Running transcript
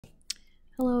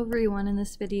Hello everyone, in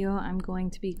this video I'm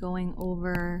going to be going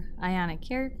over ionic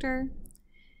character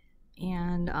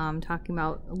and talking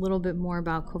about a little bit more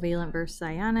about covalent versus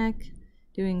ionic,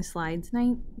 doing slides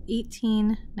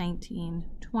 18, 19,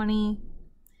 20,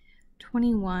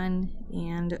 21,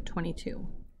 and 22.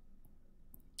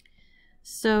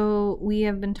 So we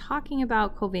have been talking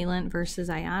about covalent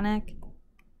versus ionic.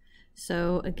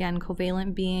 So again,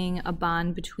 covalent being a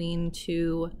bond between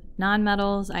two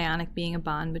nonmetals, ionic being a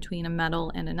bond between a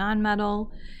metal and a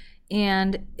nonmetal.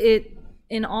 And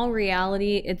in all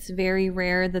reality, it's very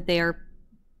rare that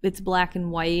it's black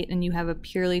and white and you have a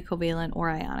purely covalent or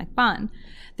ionic bond.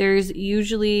 There's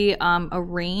usually a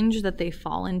range that they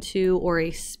fall into, or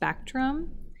a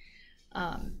spectrum,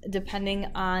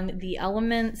 depending on the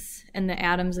elements and the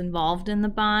atoms involved in the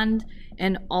bond,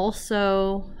 and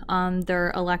also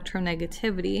their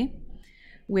electronegativity,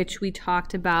 which we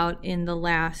talked about in the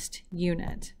last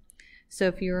unit. So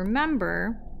if you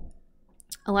remember,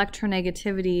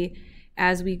 electronegativity,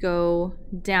 as we go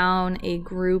down a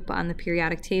group on the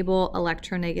periodic table,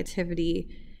 electronegativity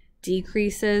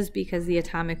decreases because the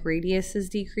atomic radius is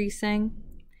decreasing.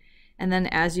 And then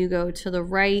as you go to the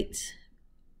right,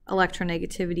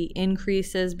 electronegativity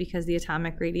increases because the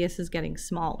atomic radius is getting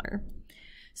smaller.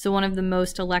 So one of the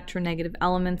most electronegative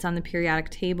elements on the periodic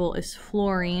table is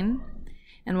fluorine,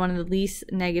 and one of the least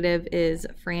negative is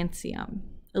francium.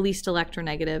 The least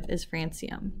electronegative is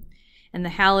francium. And the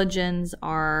halogens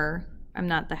are,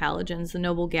 the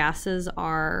noble gases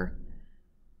are,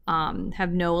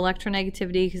 have no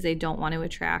electronegativity because they don't want to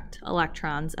attract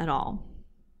electrons at all.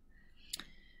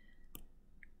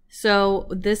 So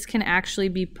this can actually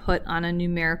be put on a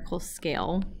numerical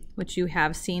scale, which you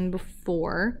have seen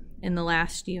before in the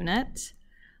last unit.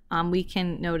 We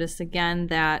can notice again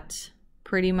that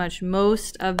pretty much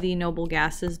most of the noble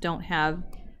gases don't have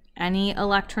any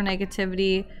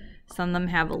electronegativity. Some of them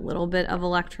have a little bit of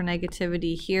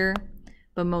electronegativity here,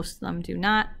 but most of them do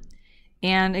not.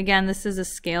 And again, this is a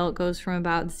scale. It goes from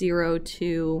about 0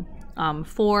 to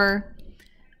 4.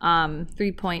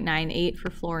 3.98 for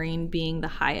fluorine being the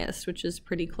highest, which is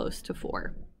pretty close to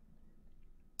 4.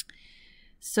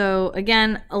 So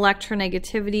again,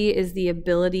 electronegativity is the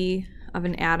ability of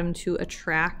an atom to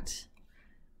attract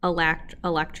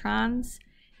electrons,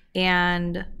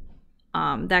 and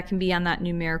that can be on that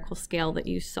numerical scale that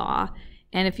you saw.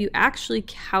 And if you actually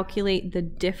calculate the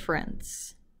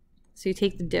difference, so you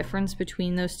take the difference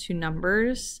between those two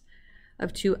numbers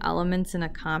of two elements in a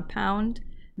compound,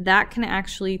 that can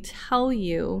actually tell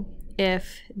you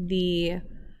if the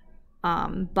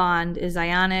bond is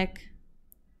ionic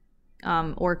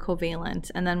or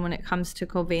covalent. And then when it comes to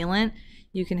covalent,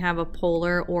 you can have a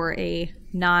polar or a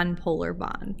non-polar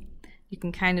bond. You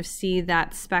can kind of see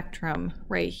that spectrum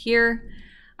right here.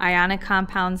 Ionic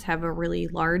compounds have a really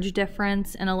large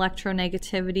difference in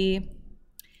electronegativity.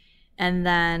 And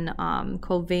then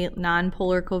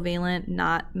non-polar covalent,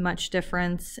 not much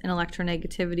difference in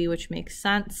electronegativity, which makes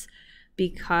sense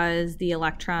because the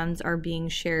electrons are being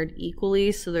shared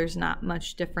equally, so there's not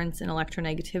much difference in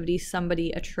electronegativity,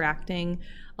 somebody attracting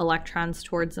electrons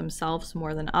towards themselves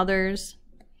more than others.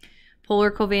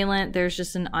 Polar covalent, there's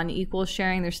just an unequal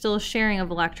sharing. There's still a sharing of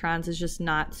electrons, it's just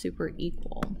not super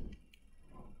equal.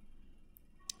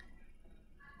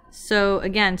 So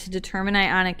again, to determine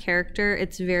ionic character,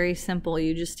 it's very simple.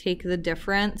 You just take the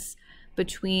difference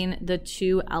between the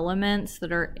two elements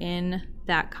that are in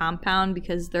that compound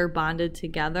because they're bonded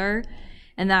together,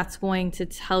 and that's going to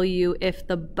tell you if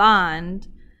the bond,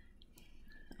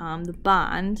 not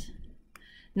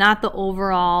the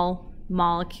overall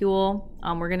molecule,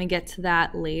 we're going to get to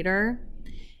that later,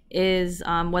 is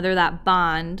whether that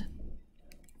bond,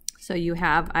 so you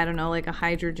have, I don't know, like a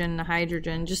hydrogen and a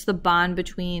hydrogen, just the bond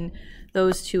between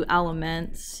those two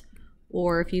elements,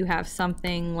 or if you have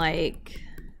something like,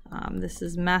 this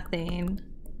is methane,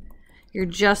 you're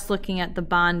just looking at the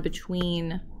bond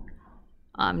between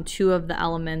two of the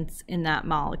elements in that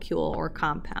molecule or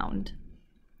compound.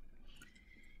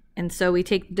 And so we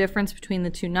take the difference between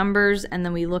the two numbers and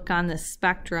then we look on the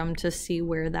spectrum to see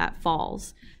where that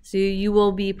falls. So you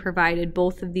will be provided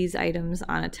both of these items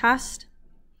on a test.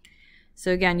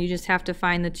 So again, you just have to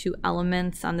find the two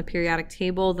elements on the periodic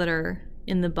table that are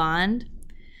in the bond,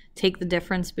 take the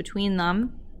difference between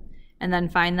them, and then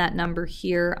find that number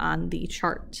here on the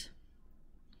chart.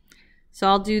 So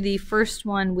I'll do the first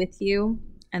one with you,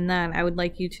 and then I would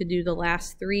like you to do the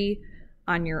last three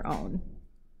on your own.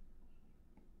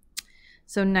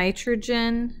 So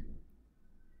nitrogen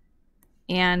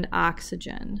and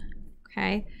oxygen,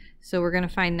 okay? So we're going to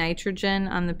find nitrogen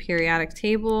on the periodic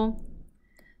table.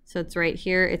 So it's right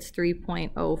here, it's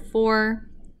 3.04.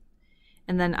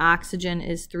 and then oxygen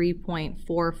is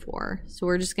 3.44. So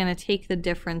we're just going to take the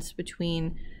difference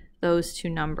between those two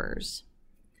numbers.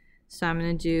 So I'm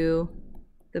going to do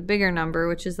the bigger number,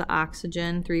 which is the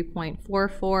oxygen,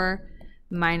 3.44,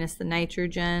 minus the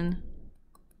nitrogen.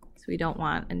 So we don't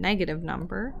want a negative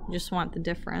number, we just want the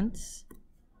difference.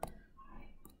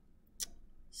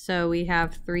 So we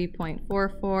have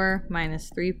 3.44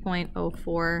 minus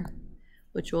 3.04,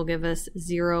 which will give us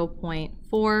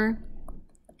 0.4.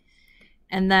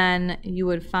 And then you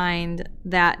would find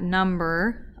that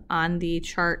number on the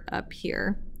chart up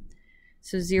here.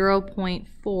 So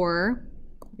 0.4,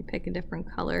 let me pick a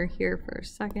different color here for a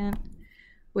second,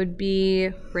 would be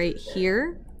right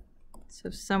here. So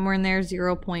somewhere in there,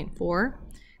 0.4,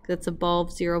 that's above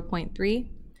 0.3.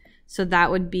 So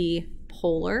that would be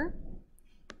polar.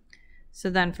 So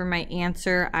then for my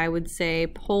answer, I would say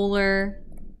polar,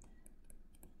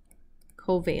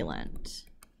 covalent.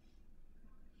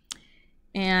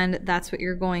 And that's what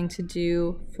you're going to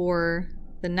do for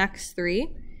the next three.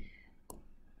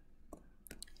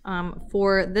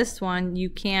 For this one, you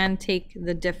can take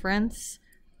the difference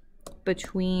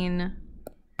between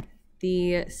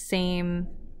the same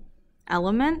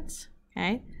element,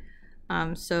 okay?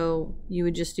 So you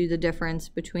would just do the difference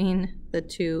between the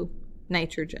two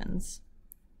nitrogens.